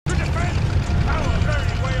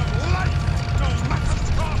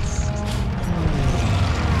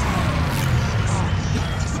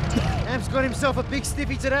got himself a big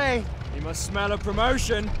stiffy today. He must smell a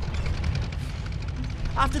promotion.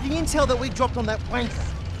 After the intel that we dropped on that wanker,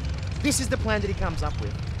 this is the plan that he comes up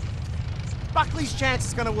with. Buckley's chance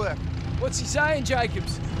is gonna work. What's he saying,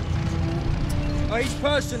 Jacobs? Oh, he's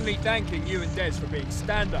personally thanking you and Des for being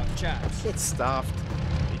stand-up chaps. Get stuffed.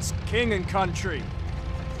 It's king and country.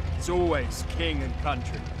 It's always king and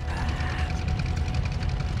country.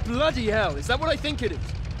 Bloody hell, is that what I think it is?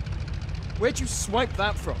 Where'd you swipe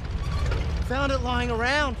that from? Found it lying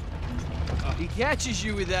around. If he catches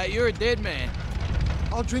you with that, you're a dead man.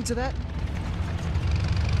 I'll drink to that.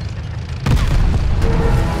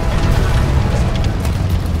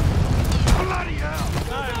 Bloody hell!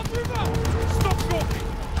 Move up! Stop talking!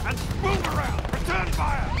 And move around! Return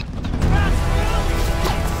fire!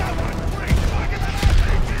 Someone bring fucking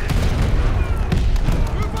RPG!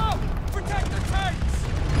 Move up! Protect the tanks!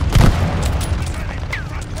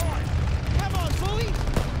 Front point! Come on, bully!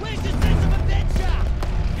 Where's your sense of adventure?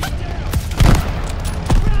 He's down!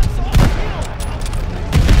 Rounds off the hill!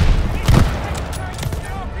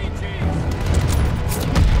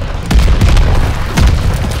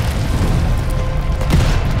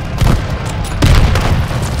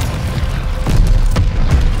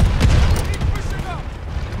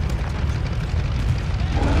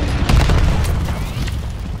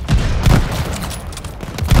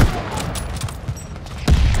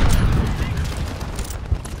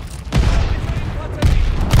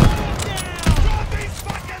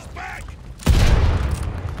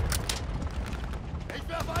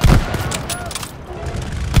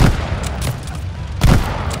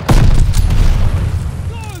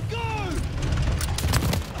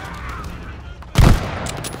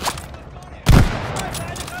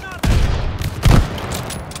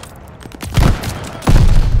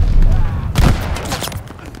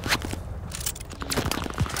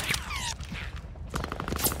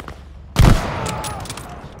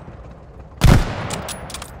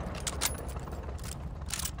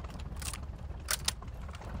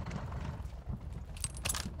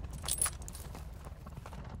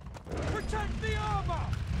 Protect the armor!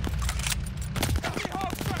 We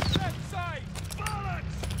hold fresh left side!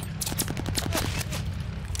 Balance!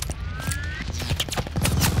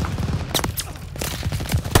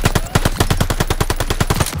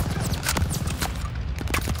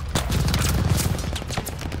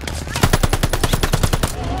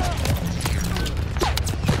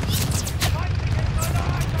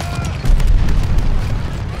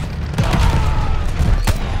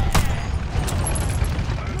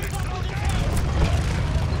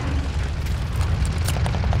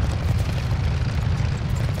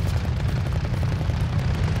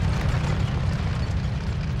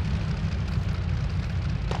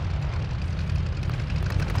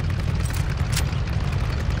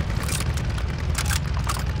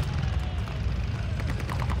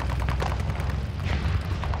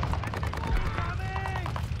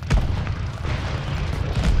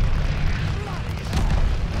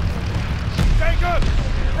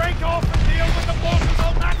 Break off and deal with the forces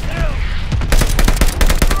on that hill!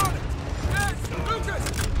 Yes! Lucas!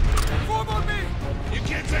 Form on me! You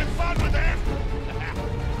kids have fun with that!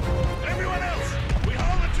 Everyone else, we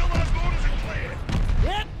hold until those borders are clear!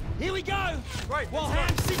 Yep, here we go! Right, While let's go.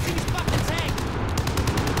 Ham sits in his fucking tank!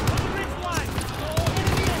 On the ridge line!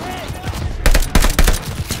 Enemy ahead!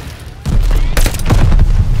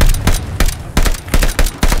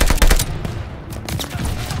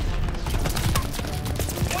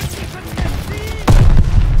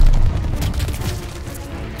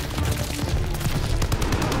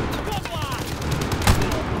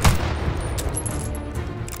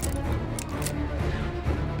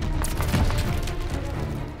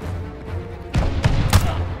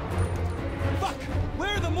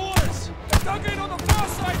 Dug in on the far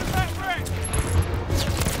side of that wreck!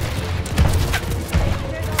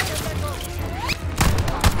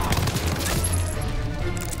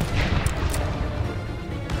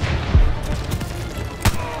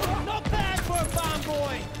 Not bad for a farm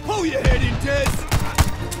boy! Pull your head in, Des!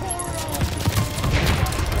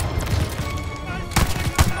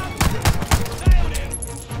 Nailed him!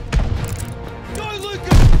 Go,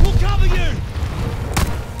 Lucas! We'll cover you!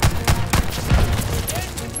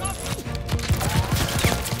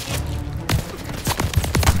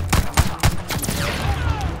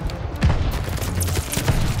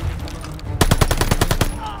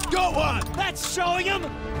 Got one! That's showing him!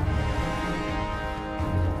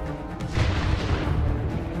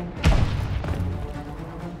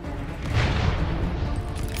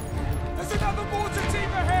 There's another mortar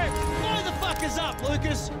team ahead! Blow the fuckers up,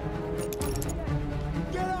 Lucas!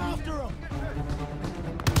 Get after him!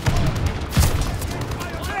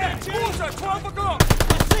 There! Mortar! 12 o'clock!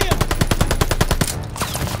 I see him!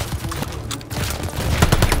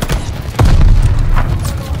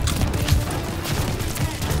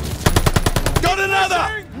 Got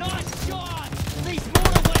another! Nice shot! These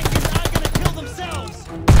mortar wankers aren't gonna kill themselves!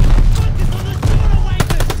 Focus on the mortar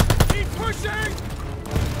wankers! Keep pushing!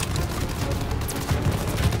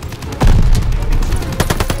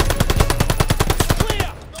 Clear!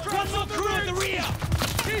 One more crew at the rear!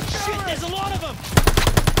 Keep Shit, going! there's a lot of them!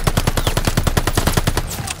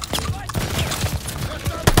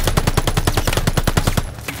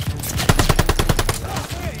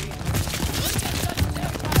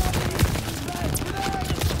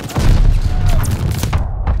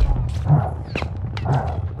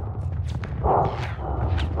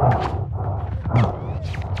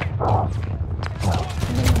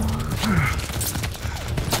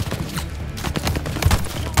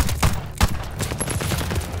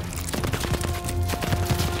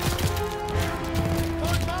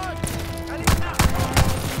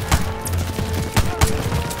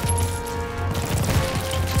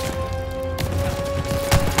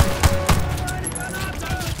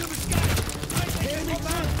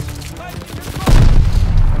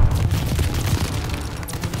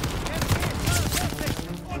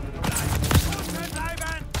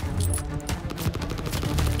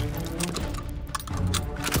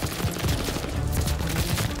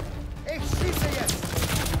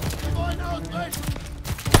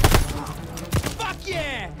 Fuck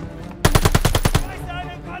yeah!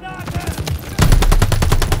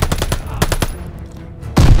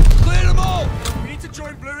 Clear them all! We need to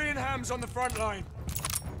join Bluey and Hams on the front line.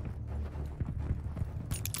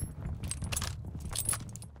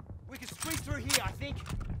 We can squeeze through here, I think.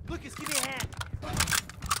 Lucas, give me a hand.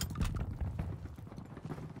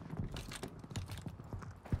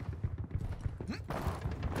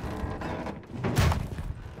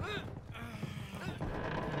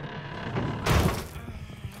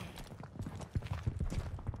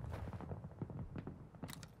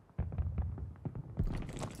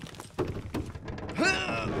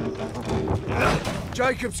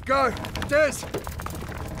 Jacobs, go! Des!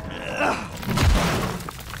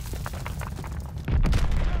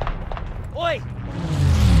 Oi! Look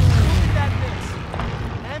at that mess.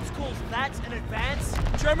 Hams calls that an advance?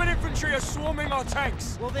 German infantry are swarming our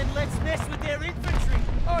tanks. Well then let's mess with their infantry.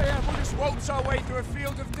 Oh yeah, we'll just waltz our way through a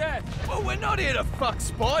field of death. Well, we're not here to fuck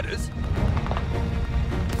spiders.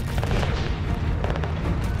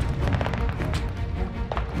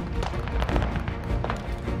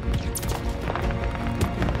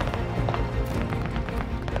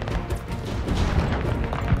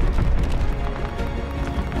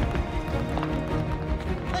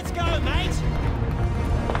 Let's go, mate!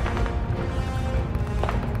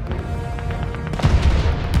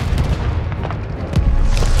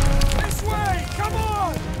 This way! Come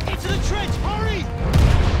on! Into the trench, hurry!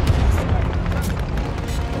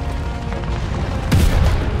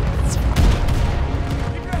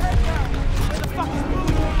 Keep your head down! Where the fuck is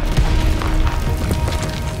Bluey?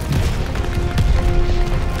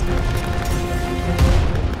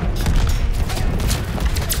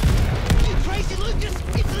 You crazy, Lucas?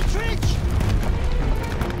 Into the trench!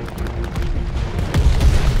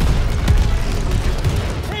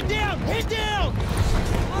 Head down! Head down!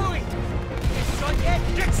 Louis! You shot yet?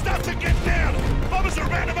 Get stuff to get down! Bombers are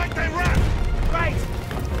about to make their run! Great!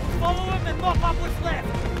 Follow him and mop up what's left.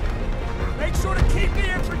 Make sure to keep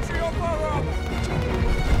the infantry off our armor.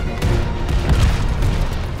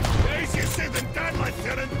 Easier said than done,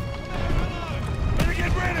 Lieutenant! Better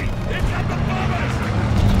get ready! Here come the bombers!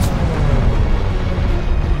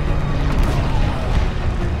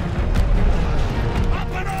 Up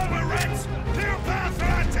and over, Reds! Clear a path for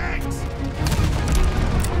our tanks!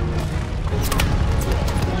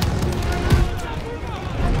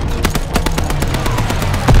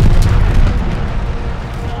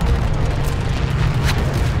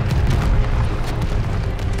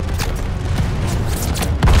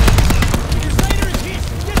 Crusader is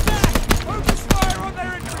hit! Get back! Focus fire on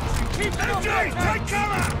their infantry. Keep them off our MG, tanks. take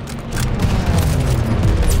cover!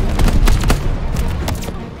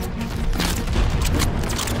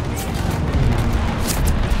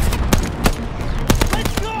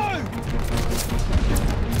 Let's go!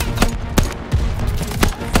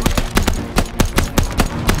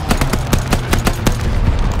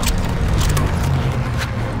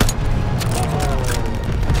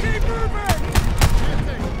 Keep moving!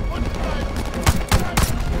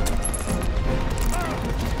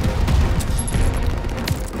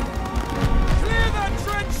 Clear that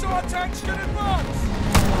trench so our tanks can advance!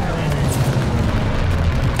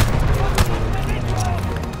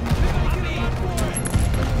 I'm in!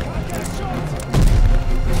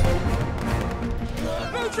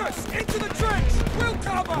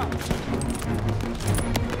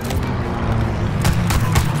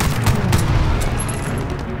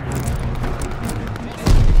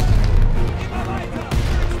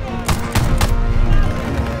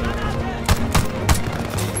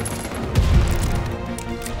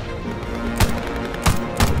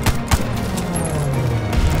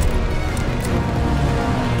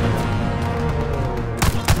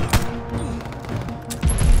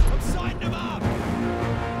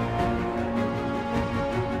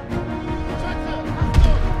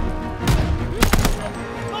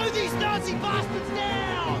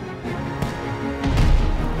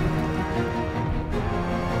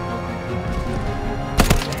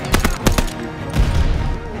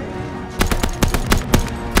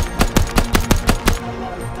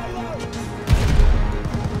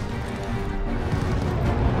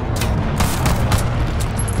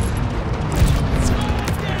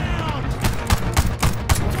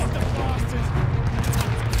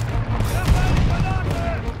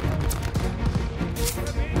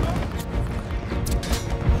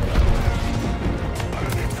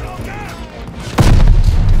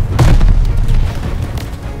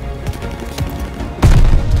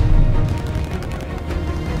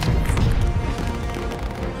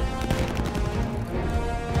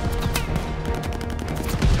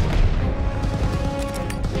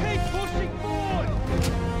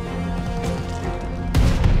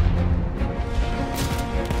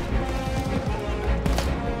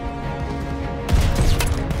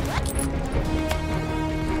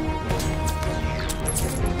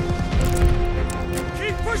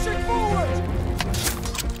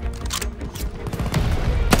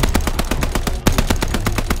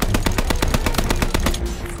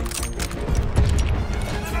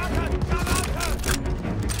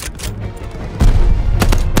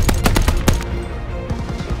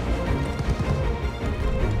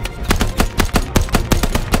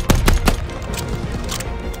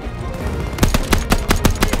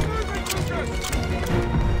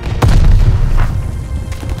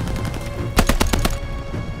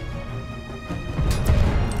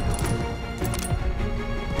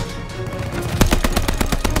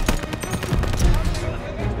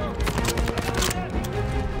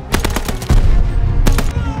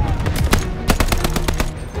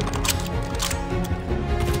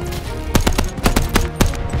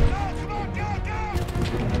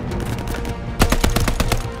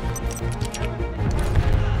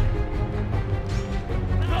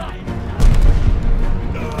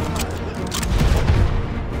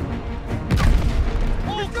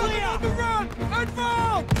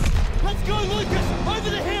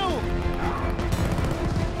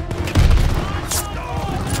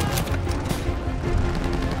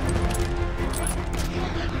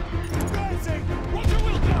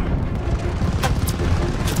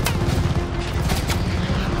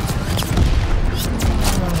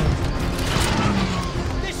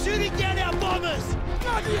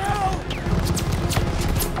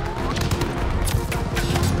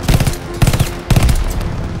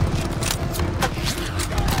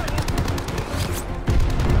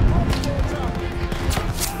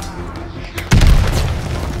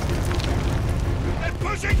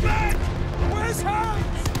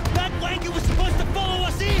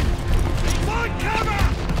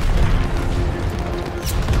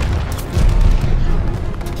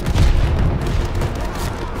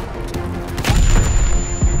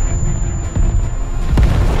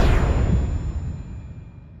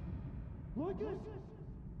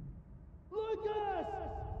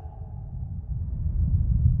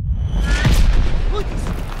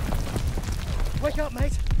 Wake up,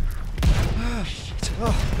 mate. Oh, shit.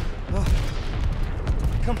 Oh.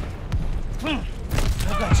 Come. I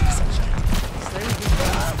got you, sunshine. Stay with me.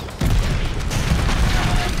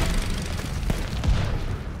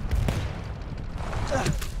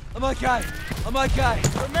 I'm okay. I'm okay.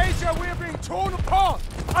 But Major, we're being torn apart.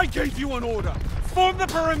 I gave you an order. Form the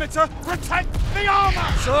perimeter, protect the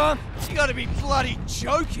armor! Son, you gotta be bloody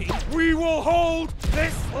joking. We will hold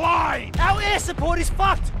this line! Our air support is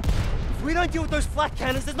fucked! If we don't deal with those flat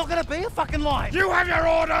cannons, there's not gonna be a fucking line! You have your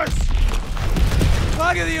orders!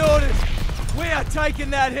 Bugger the orders. We are taking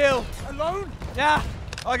that hill. Alone? Nah,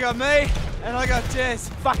 I got me, and I got Des.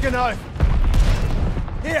 Fucking oath!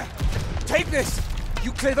 Here, take this.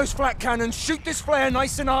 You clear those flat cannons, shoot this flare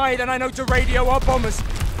nice and high, then I know to radio our bombers.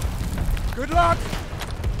 Good luck.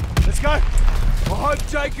 Let's go! I hope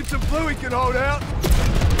Jacobs and Bluey can hold out.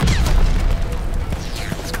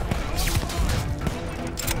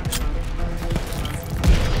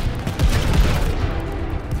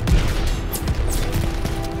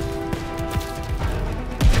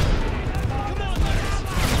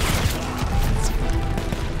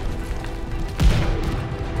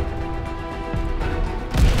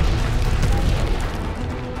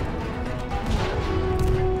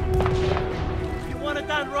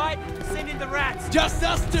 Just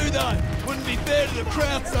us two, though. Wouldn't be fair to the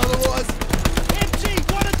Krauts otherwise. MG,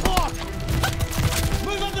 1 o'clock!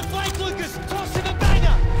 Move on the flank, Lucas! Toss him a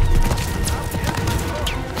banger!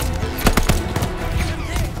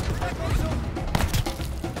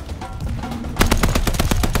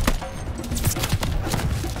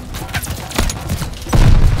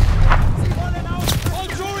 On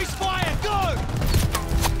Jory's fire, go!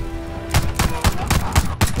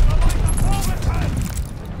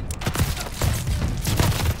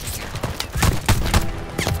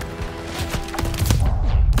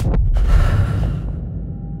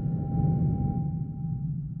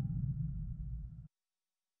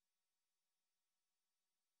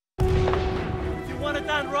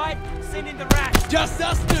 Done right, send in the rats. Just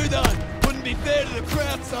us two, though. Wouldn't be fair to the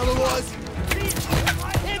Krauts otherwise.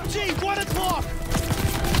 MG, 1 o'clock!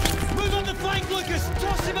 Move on the flank, Lucas!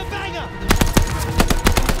 Toss him a banger!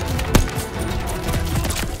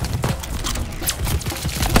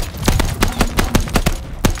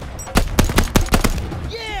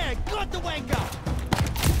 Yeah! Got the wanker!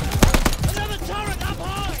 Another turret up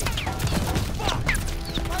high! Fuck!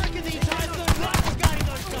 I reckon the entire third line was guarding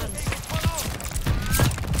those guns!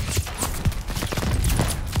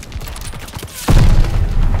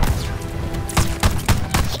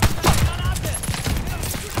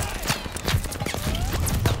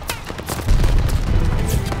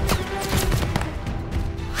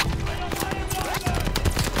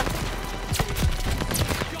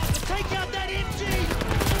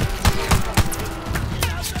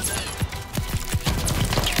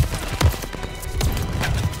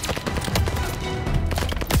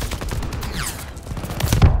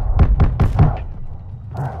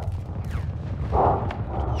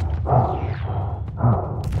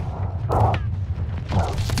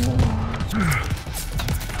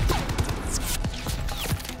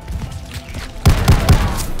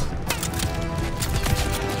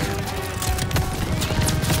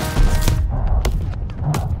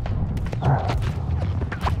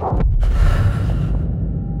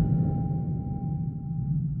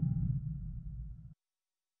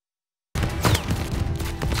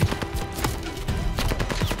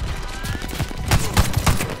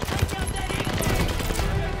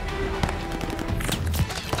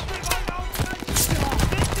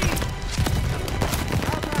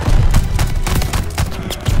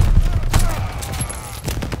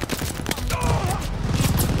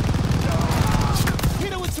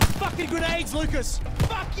 Lucas!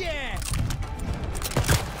 Fuck yeah!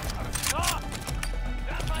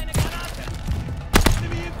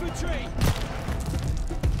 Enemy infantry!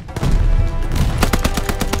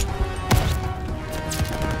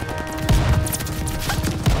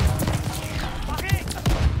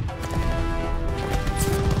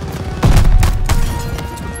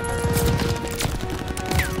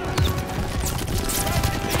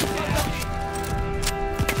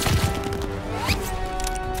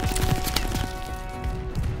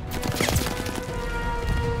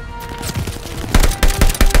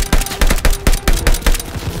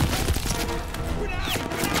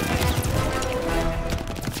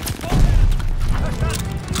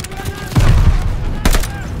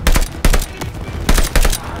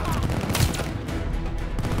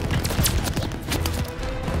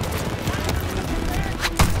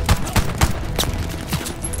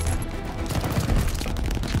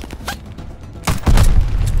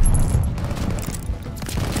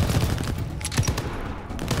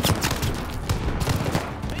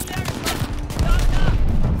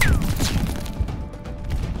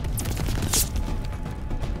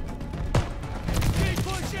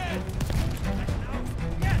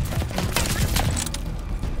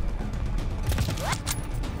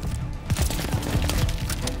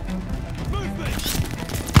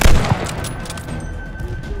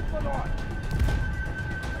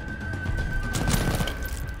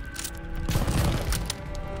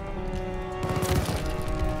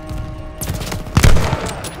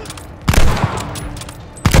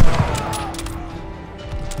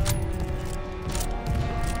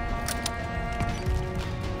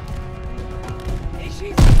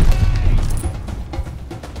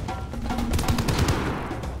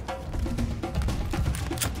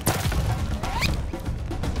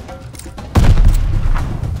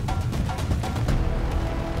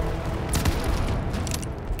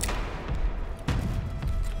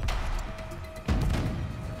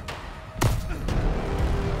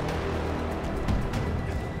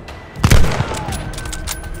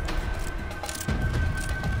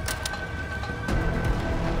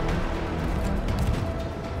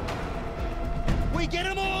 Get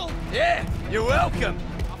them all! Yeah, you're welcome.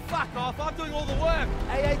 Oh, fuck off, I'm doing all the work.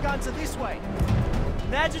 AA guns are this way.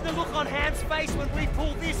 Imagine the look on Ham's face when we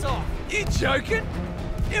pull this off. You joking?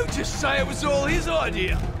 He'll just say it was all his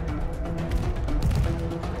idea.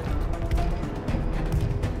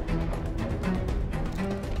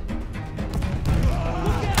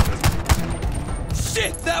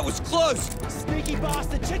 Shit, that was close. Sneaky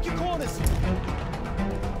bastard, check your corners.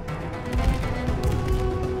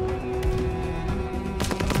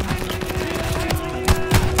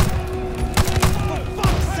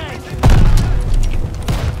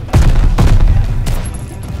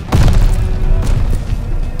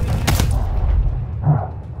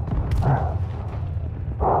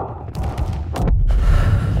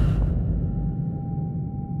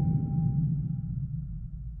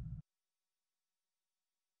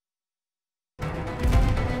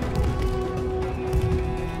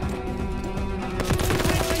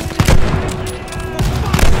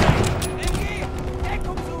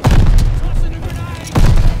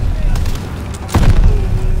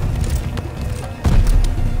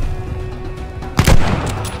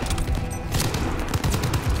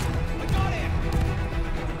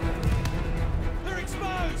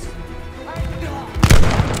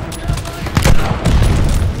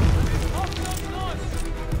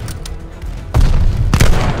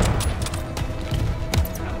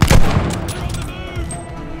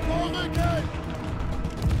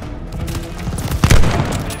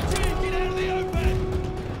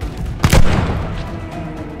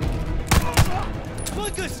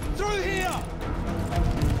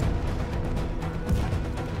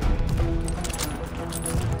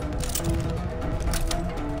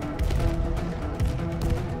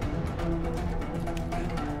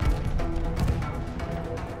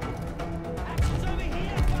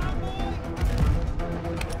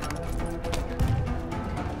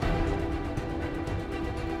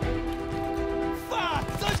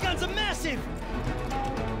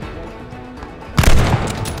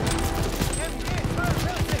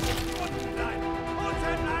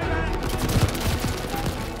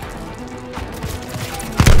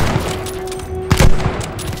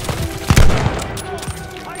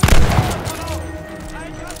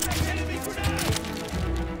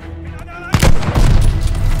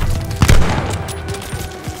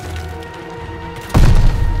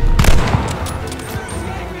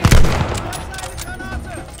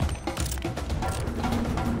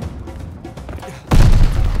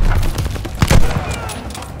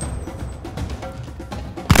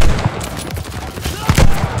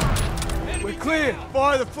 Clear!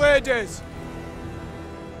 Fire the flare des! As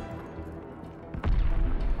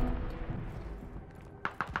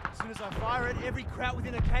soon as I fire it, every kraut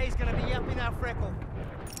within a K is gonna be up in our freckle.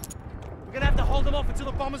 We're gonna have to hold them off until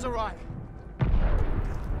the bombers arrive.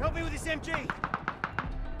 Help me with this MG!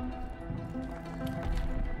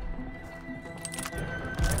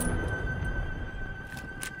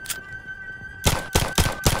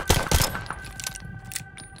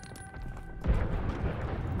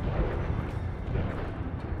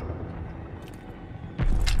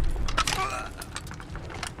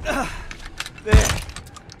 There.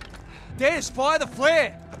 Des, fire the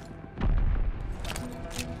flare!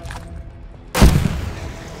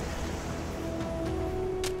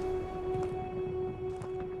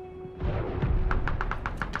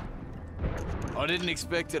 I didn't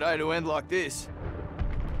expect today to end like this.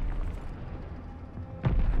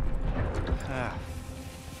 Ah,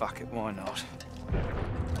 fuck it, why not?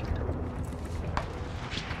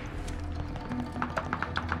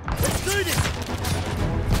 Let's do this!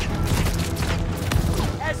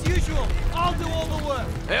 As usual, I'll do all the work.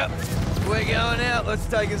 Yep, we're going out. Let's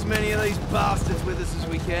take as many of these bastards with us as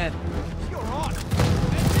we can. You're on.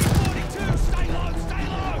 NC-42, stay low, stay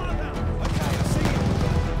low! Okay, I see you.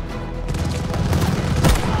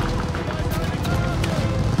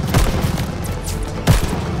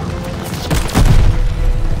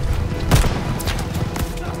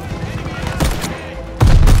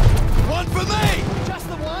 One for me! Just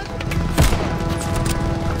the one?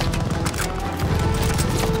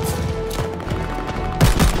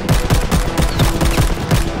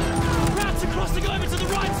 Rats are crossing over to the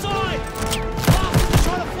right side! Last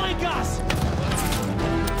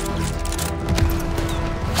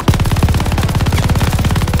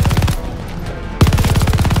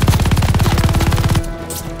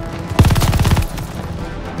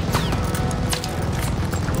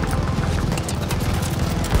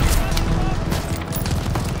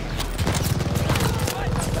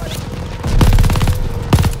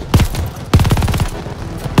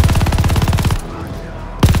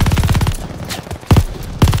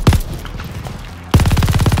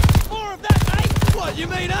You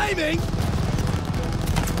mean aiming?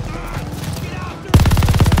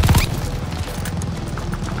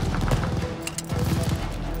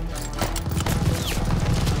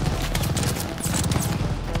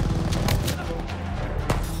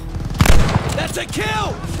 That's a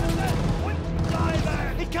kill!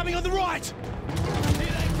 Incoming on the right!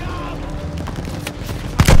 Here they come!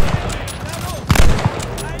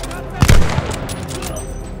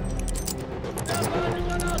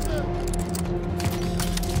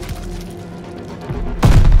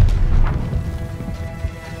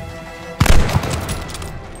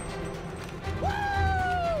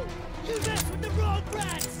 You messed with the wrong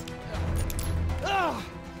brats! Ah!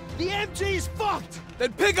 The MG is fucked!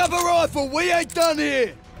 Then pick up a rifle, we ain't done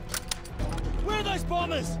here! Where are those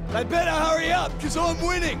bombers? They better hurry up, because I'm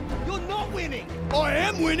winning! You're not winning! I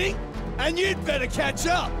am winning! And you'd better catch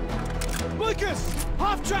up! Lucas!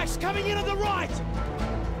 Half-track's coming in on the right!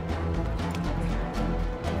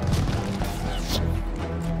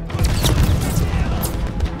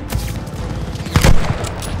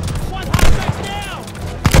 One half-track's down!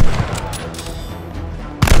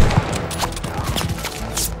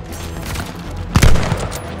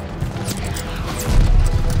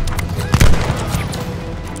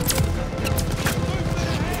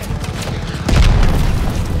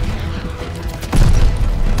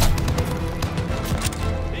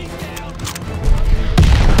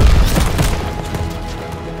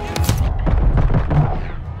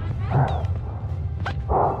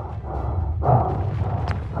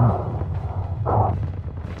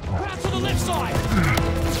 Crowd to the left side!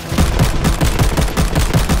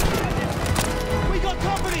 We got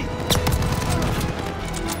company!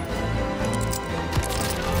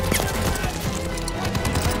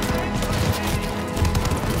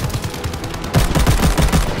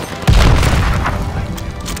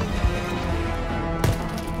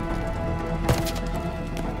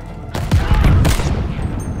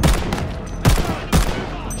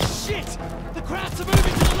 Shit! The crowds are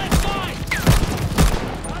moving to the left side!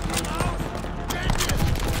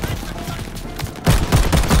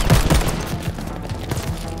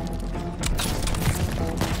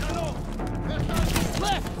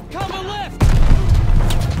 Left! Cover left!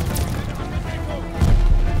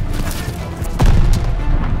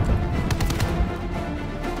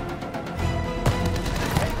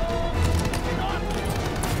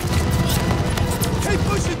 Keep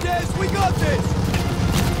pushing, Des! We got this!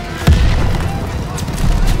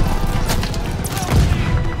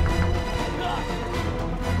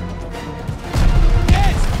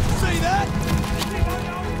 Des! See that?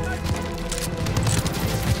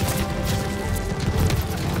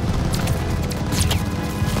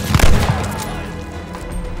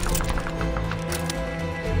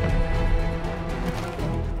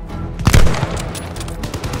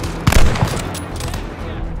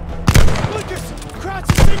 Lucas! Crowds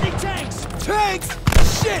are sending tanks! Tanks?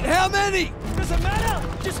 Shit, how many? Doesn't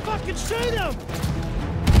matter! Just fucking shoot them!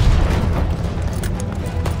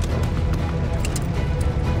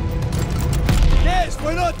 Des,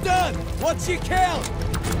 we're not done! What's your count?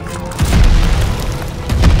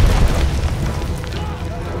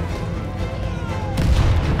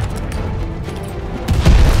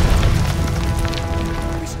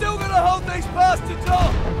 We still gotta hold these bastards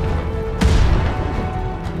off!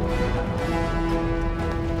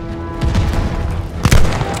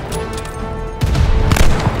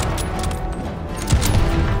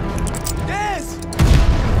 Des!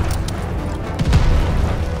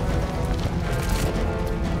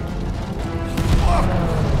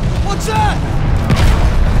 What's that?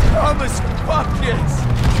 Thomas, fuck yes!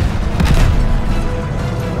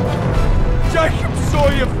 Jacob saw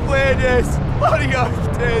you flare this! Bloody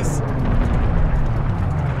oath, Des!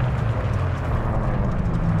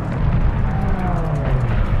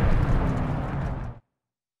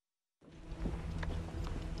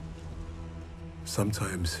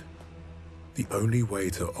 Sometimes, the only way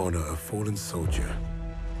to honor a fallen soldier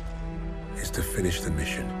is to finish the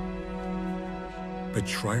mission. But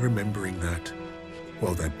try remembering that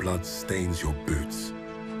while their blood stains your boots.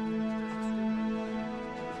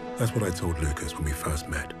 That's what I told Lucas when we first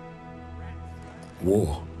met.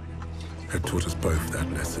 War had taught us both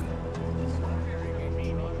that lesson.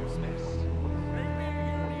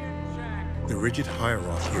 The rigid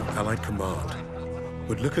hierarchy of Allied command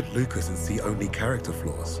would look at Lucas and see only character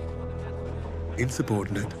flaws.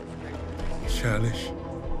 Insubordinate, churlish,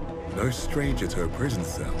 no stranger to a prison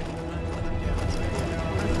cell.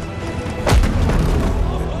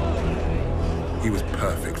 He was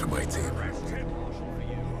perfect for my team.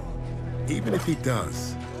 Even if he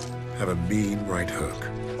does have a mean right hook.